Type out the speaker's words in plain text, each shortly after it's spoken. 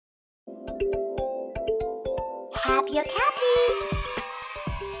Happy Okapi!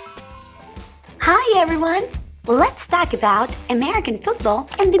 Hi everyone! Let's talk about American football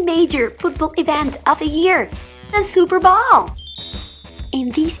and the major football event of the year, the Super Bowl.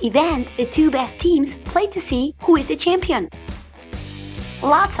 In this event, the two best teams play to see who is the champion.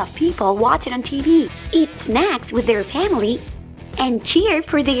 Lots of people watch it on TV, eat snacks with their family, and cheer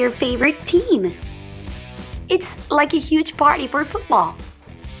for their favorite team. It's like a huge party for football.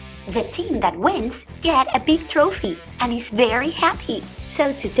 The team that wins get a big trophy and is very happy.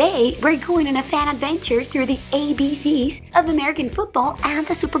 So today we're going on a fun adventure through the ABCs of American football and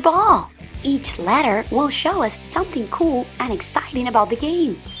the Super Bowl. Each letter will show us something cool and exciting about the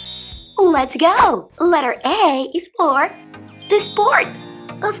game. Let's go! Letter A is for the sport.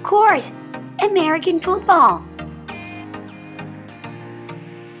 Of course, American football.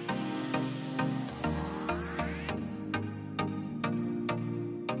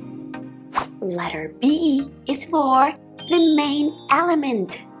 Letter B is for the main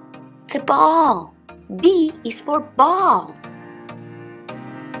element, the ball. B is for ball.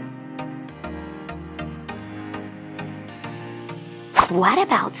 What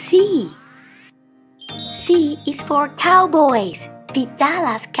about C? C is for Cowboys. The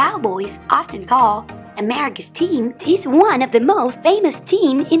Dallas Cowboys, often called America's team, is one of the most famous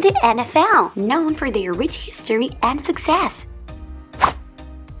teams in the NFL, known for their rich history and success.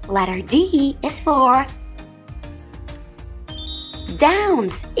 Letter D is for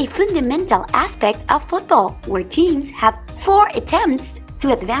downs, a fundamental aspect of football where teams have 4 attempts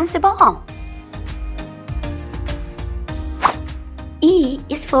to advance the ball. E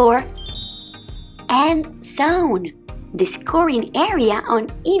is for end zone, the scoring area on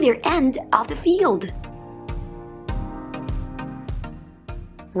either end of the field.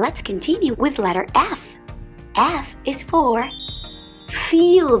 Let's continue with letter F. F is for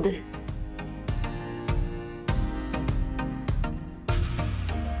field.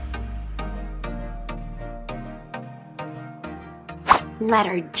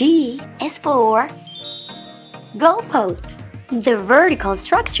 Letter G is for goalposts, the vertical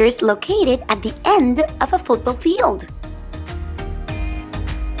structures located at the end of a football field.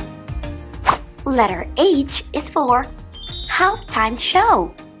 Letter H is for halftime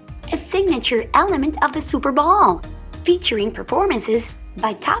show, a signature element of the Super Bowl, featuring performances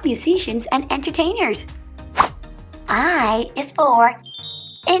by top musicians and entertainers. I is for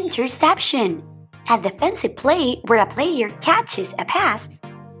interception, a defensive play where a player catches a pass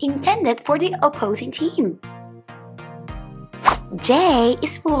intended for the opposing team. J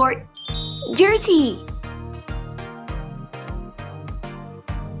is for jersey.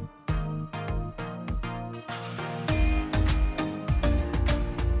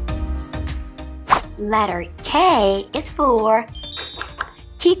 Letter K is for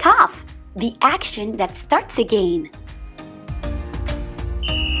kickoff, the action that starts the game.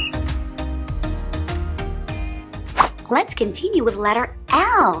 Let's continue with letter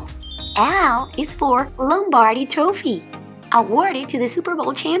L. L is for Lombardi Trophy, awarded to the Super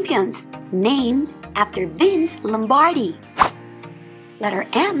Bowl champions, named after Vince Lombardi. Letter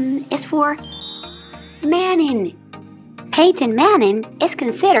M is for Manning. Peyton Manning is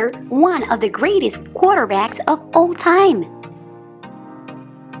considered one of the greatest quarterbacks of all time.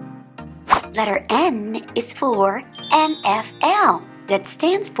 Letter N is for NFL, that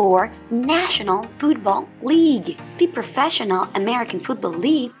stands for National Football League, the professional American Football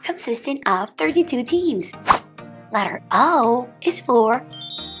League consisting of 32 teams. Letter O is for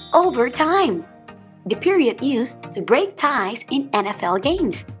overtime, the period used to break ties in NFL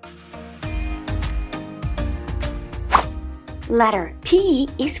games. Letter P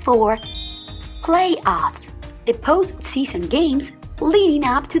is for playoffs, the postseason games leading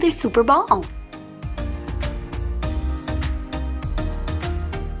up to the Super Bowl.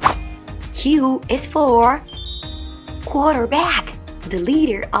 Q is for quarterback, the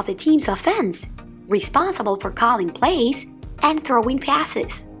leader of the team's offense, responsible for calling plays and throwing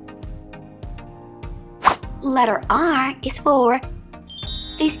passes. Letter R is for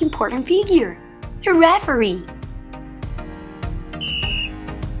this important figure, the referee.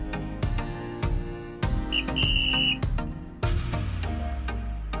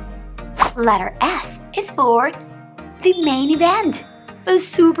 Letter S is for the main event, the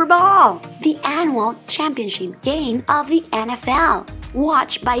Super Bowl, the annual championship game of the NFL,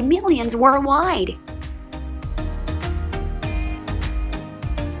 watched by millions worldwide.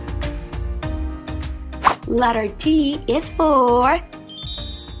 Letter T is for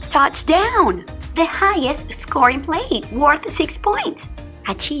touchdown, the highest scoring play worth 6 points,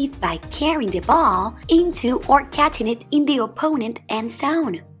 achieved by carrying the ball into or catching it in the opponent end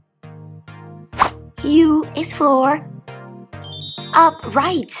zone. U is for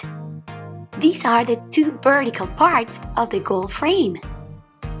upright. These are the two vertical parts of the goal frame.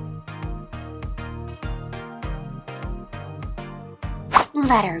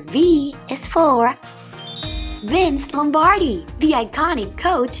 Letter V is for Vince Lombardi, the iconic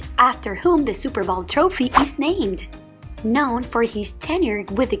coach after whom the Super Bowl trophy is named, known for his tenure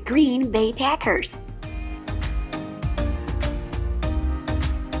with the Green Bay Packers.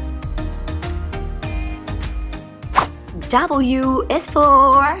 W is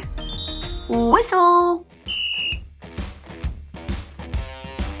for whistle.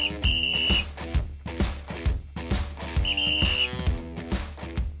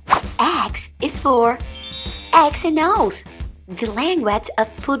 X is for X and O's, the language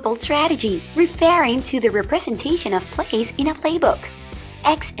of football strategy, referring to the representation of plays in a playbook.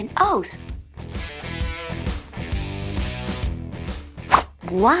 X and O's.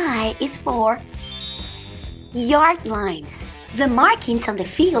 Y is for yard lines, the markings on the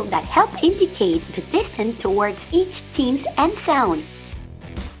field that help indicate the distance towards each team's end zone.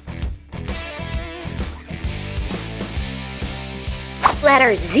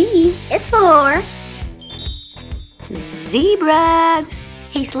 Letter Z is for zebras,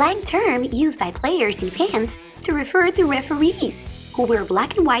 a slang term used by players and fans to refer to referees who wear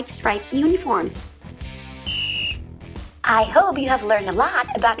black and white striped uniforms. I hope you have learned a lot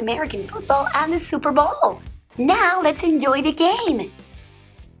about American football and the Super Bowl. Now let's enjoy the game.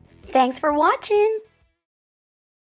 Thanks for watching.